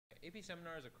AP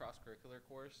Seminar is a cross-curricular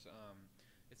course.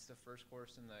 It's the first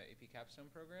course in the AP Capstone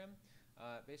program.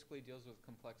 It basically deals with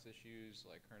complex issues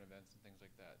like current events and things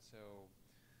like that. So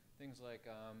things like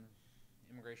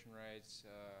immigration rights,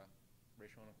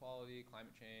 racial inequality,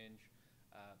 climate change,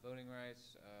 voting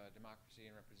rights, democracy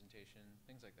and representation,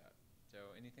 things like that.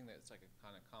 So anything that's like a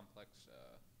kind of complex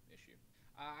issue.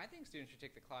 I think students should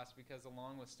take the class because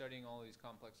along with studying all of these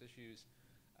complex issues,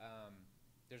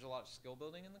 there's a lot of skill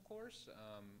building in the course.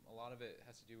 A lot of it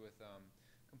has to do with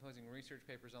composing research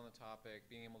papers on the topic,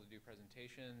 being able to do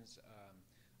presentations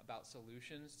about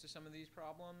solutions to some of these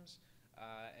problems,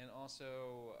 and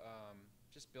also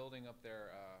just building up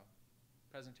their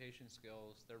presentation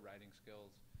skills, their writing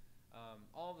skills,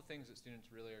 all the things that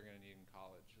students really are going to need in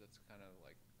college. That's kind of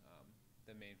like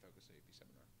the main focus of AP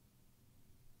Seminar.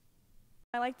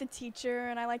 I like the teacher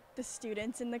and I like the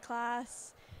students in the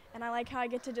class, and I like how I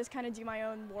get to just kind of do my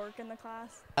own work in the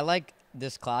class. I like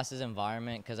this class's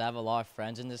environment because I have a lot of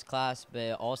friends in this class, but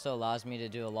it also allows me to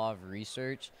do a lot of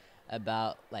research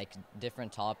about like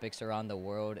different topics around the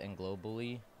world and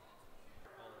globally.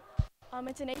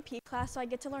 It's an AP class, so I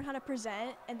get to learn how to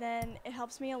present, and then it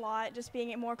helps me a lot just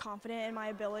being more confident in my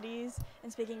abilities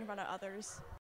and speaking in front of others.